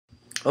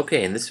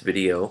Okay, in this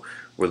video,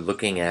 we're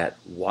looking at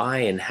why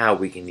and how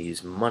we can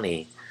use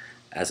money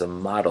as a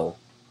model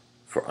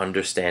for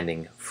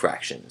understanding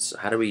fractions. So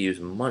how do we use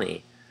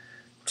money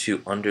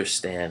to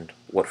understand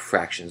what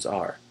fractions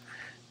are?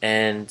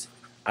 And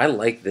I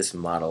like this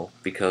model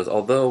because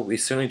although we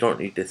certainly don't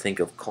need to think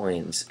of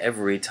coins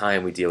every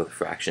time we deal with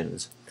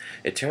fractions,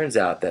 it turns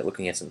out that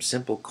looking at some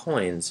simple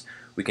coins,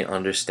 we can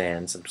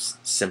understand some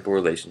simple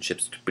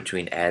relationships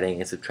between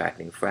adding and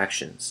subtracting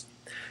fractions.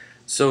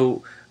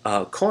 So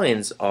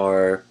coins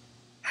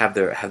have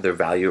their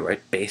value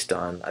right based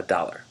on a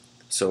dollar.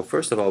 So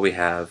first of all, we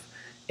have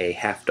a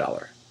half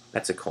dollar.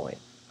 That's a coin,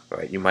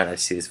 right? You might not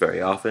see this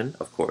very often,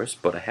 of course,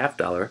 but a half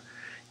dollar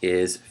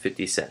is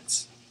 50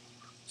 cents.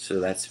 So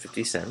that's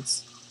 50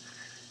 cents.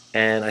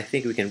 And I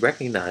think we can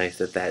recognize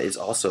that that is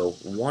also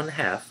one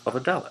half of a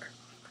dollar,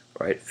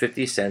 right?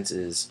 50 cents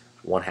is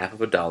one half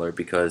of a dollar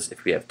because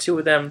if we have two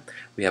of them,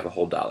 we have a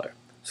whole dollar.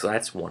 So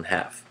that's one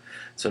half.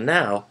 So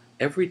now,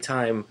 every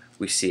time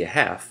we see a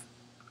half,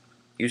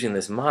 using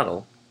this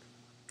model,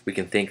 we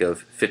can think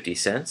of 50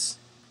 cents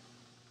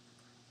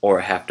or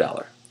a half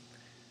dollar.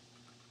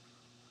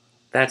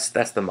 That's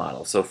the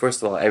model. So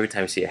first of all, every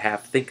time you see a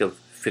half, think of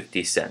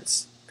 50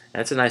 cents.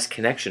 That's a nice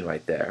connection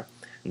right there.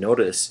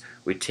 Notice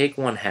we take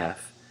one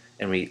half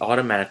and we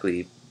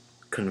automatically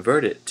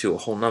convert it to a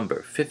whole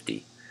number,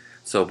 50.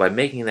 So by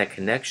making that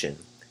connection,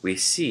 we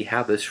see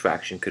how this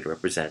fraction could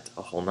represent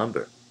a whole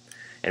number.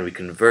 And we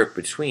convert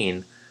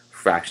between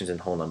fractions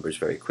and whole numbers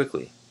very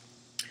quickly.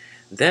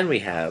 Then we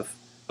have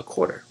a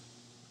quarter.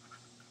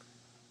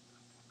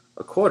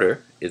 A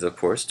quarter is, of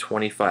course,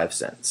 25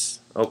 cents.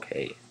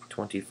 Okay,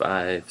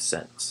 25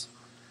 cents.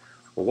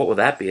 Well, what will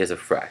that be as a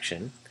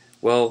fraction?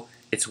 Well,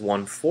 it's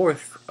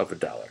 1/4 of a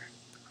dollar.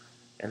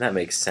 And that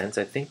makes sense,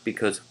 I think,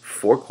 because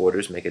 4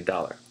 quarters make a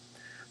dollar.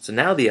 So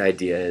now the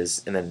idea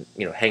is, and then,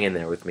 hang in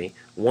there with me,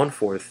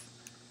 1/4,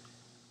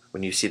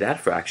 when you see that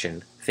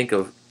fraction, think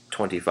of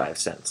 25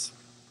 cents.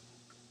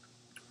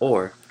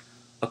 Or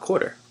a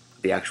quarter,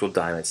 the actual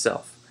dime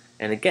itself.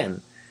 And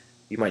again,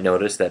 you might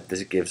notice that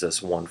this gives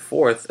us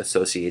 1/4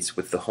 associates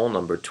with the whole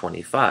number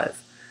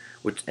 25,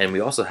 and we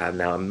also have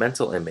now a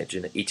mental image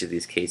in each of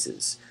these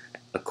cases.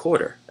 A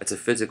quarter, that's a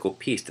physical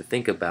piece to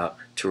think about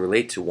to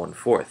relate to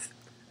 1/4.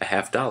 A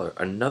half dollar,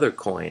 another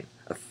coin,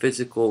 a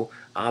physical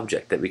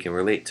object that we can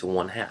relate to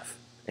one half.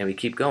 And we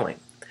keep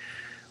going.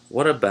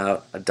 What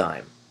about a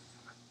dime?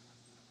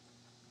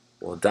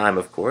 Well, a dime,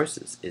 of course,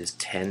 is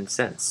 10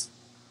 cents.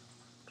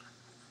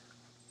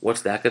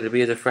 What's that going to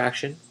be as a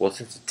fraction? Well,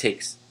 since it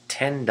takes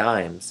 10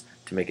 dimes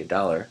to make a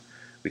dollar,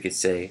 we could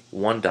say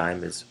one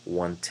dime is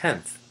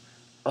 1/10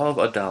 of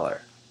a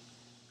dollar.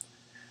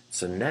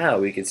 So now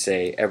we could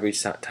say every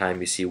time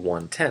you see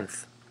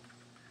 1/10,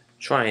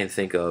 try and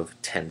think of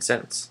 10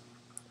 cents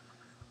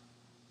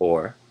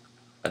or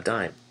a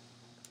dime.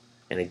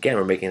 And again,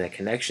 we're making that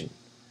connection.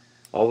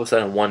 All of a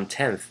sudden,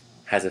 1/10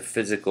 has a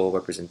physical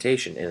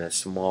representation in a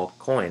small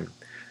coin,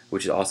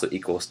 which also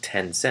equals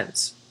 10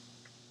 cents.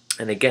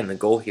 And again, the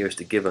goal here is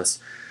to give us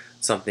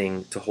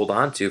something to hold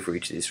on to for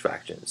each of these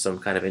fractions, some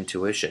kind of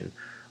intuition,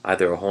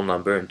 either a whole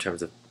number in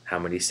terms of how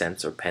many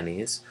cents or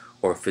pennies,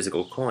 or a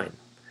physical coin.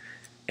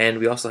 And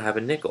we also have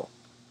a nickel.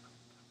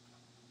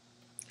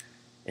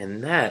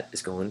 And that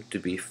is going to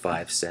be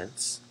 5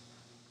 cents.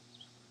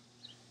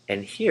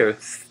 And here,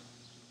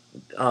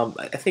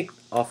 I think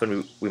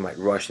often we might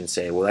rush and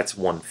say, well, that's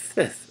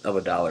 1/5 of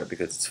a dollar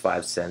because it's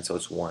 5 cents, so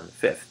it's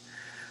 1/5.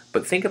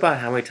 But think about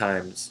how many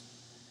times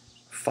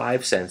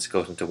 5 cents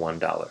goes into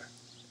 $1.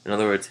 In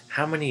other words,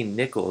 how many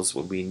nickels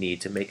would we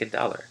need to make a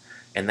dollar?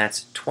 And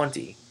that's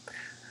 20.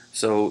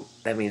 So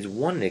that means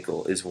one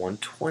nickel is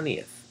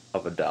 1/20th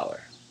of a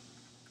dollar.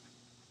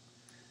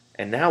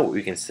 And now what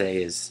we can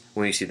say is,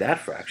 when you see that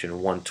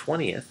fraction,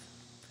 1/20th,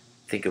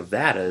 think of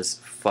that as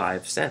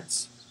 5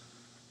 cents,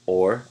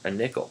 or a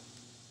nickel,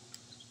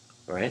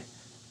 right?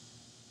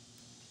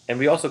 And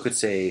we also could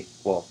say,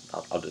 well,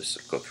 I'll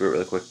just go through it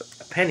really quick.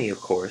 A penny, of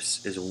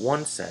course, is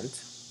 1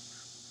 cent,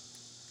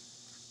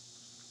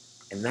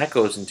 and that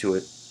goes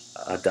into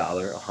a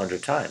dollar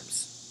 100 times.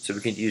 So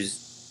we can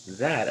use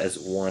that as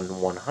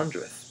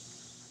 1/100th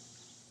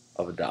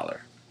of a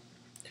dollar.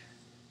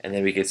 And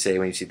then we could say,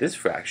 when you see this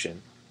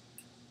fraction,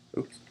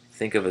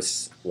 think of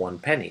as 1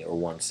 penny or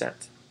 1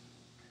 cent.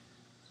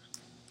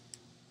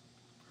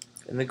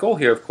 And the goal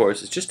here, of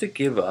course, is just to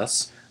give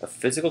us a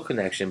physical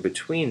connection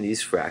between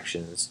these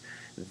fractions,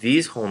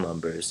 these whole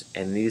numbers,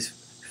 and these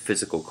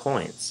physical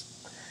coins.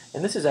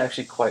 And this is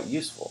actually quite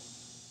useful.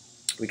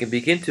 We can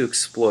begin to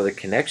explore the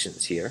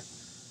connections here,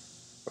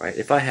 right?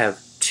 If I have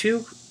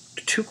two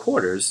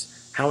quarters,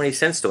 how many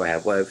cents do I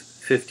have? Well, I have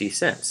 50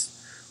 cents.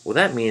 Well,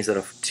 that means that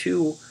if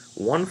 2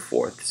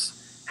 1/4ths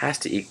has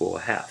to equal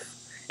a half.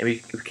 And we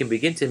can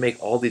begin to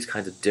make all these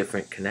kinds of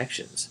different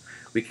connections.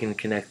 We can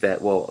connect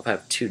that, well, if I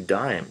have 2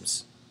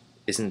 dimes,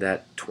 isn't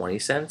that 20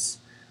 cents?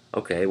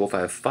 Okay, well, if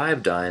I have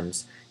 5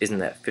 dimes, isn't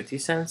that 50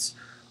 cents?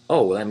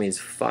 Oh, well, that means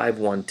 5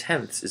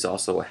 1/10ths is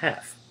also a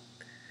half.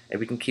 And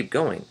we can keep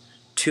going.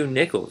 2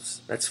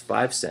 nickels, that's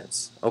 5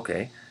 cents.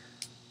 Okay,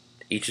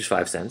 Each is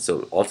 5 cents,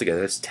 so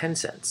altogether it's 10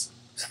 cents.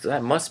 So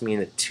that must mean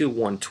that 2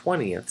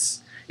 1/20ths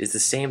is the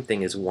same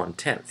thing as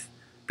 1/10,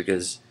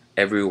 because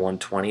every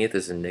 1/20th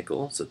is a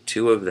nickel, so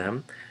two of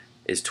them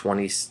is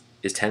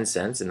 10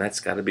 cents, and that's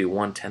got to be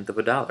 1/10 of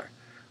a dollar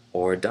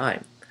or a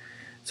dime.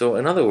 So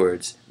in other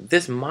words,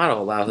 this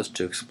model allows us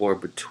to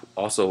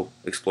also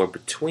explore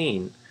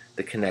between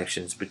the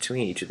connections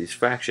between each of these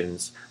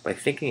fractions by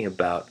thinking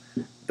about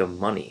the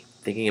money,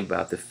 thinking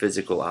about the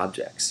physical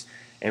objects.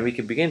 And we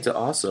can begin to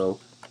also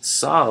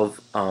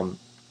solve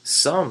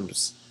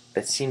sums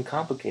that seem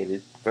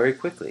complicated very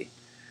quickly.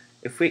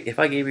 If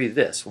I gave you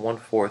this,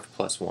 1/4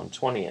 plus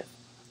 1/20th,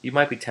 you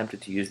might be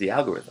tempted to use the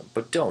algorithm,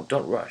 but don't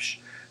rush.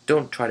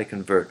 Don't try to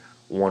convert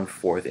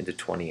 1/4 into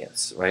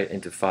 20ths, right?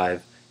 Into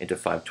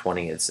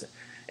 5/20ths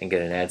and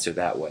get an answer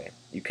that way.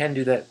 You can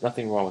do that,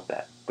 nothing wrong with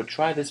that. But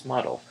try this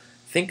model.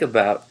 Think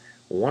about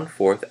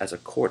 1/4 as a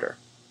quarter.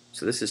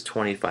 So this is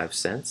 25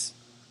 cents.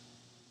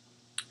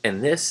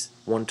 And this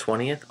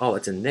 1/20th, oh,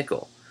 it's a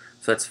nickel.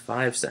 So that's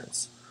 5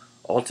 cents.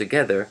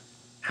 Altogether,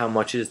 how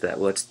much is that?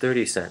 Well, it's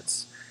 30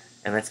 cents.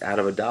 And that's out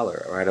of a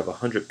dollar, or out of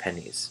 100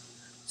 pennies.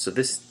 So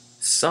this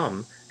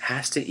sum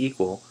has to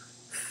equal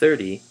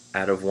 30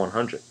 out of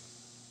 100.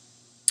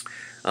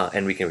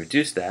 And we can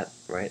reduce that,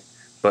 right?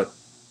 But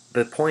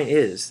the point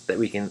is that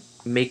we can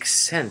make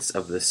sense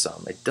of this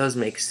sum. It does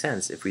make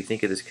sense if we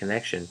think of this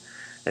connection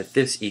that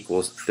this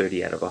equals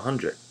 30 out of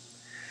 100.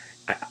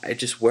 I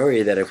just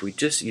worry that if we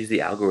just use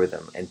the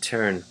algorithm and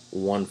turn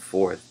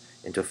 1/4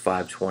 into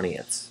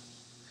 5/20ths,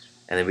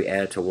 and then we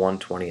add it to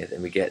 1/20th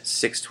and we get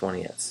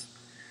 6/20ths,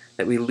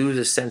 that we lose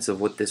a sense of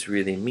what this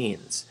really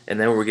means. And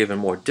then we're given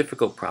more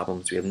difficult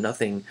problems. We have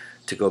nothing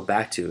to go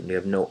back to, and we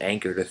have no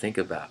anchor to think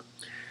about.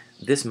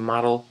 This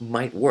model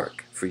might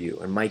work for you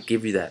and might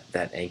give you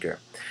that anchor.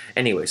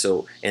 Anyway,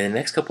 so in the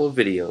next couple of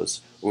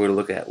videos, we're going to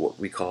look at what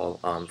we call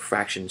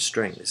fraction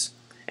strings,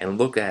 and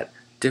look at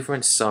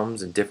different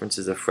sums and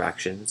differences of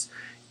fractions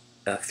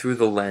through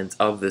the lens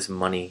of this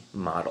money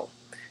model.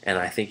 And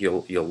I think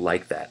you'll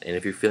like that. And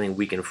if you're feeling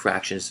weak in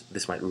fractions,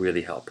 this might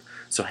really help.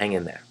 So hang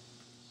in there.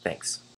 Thanks.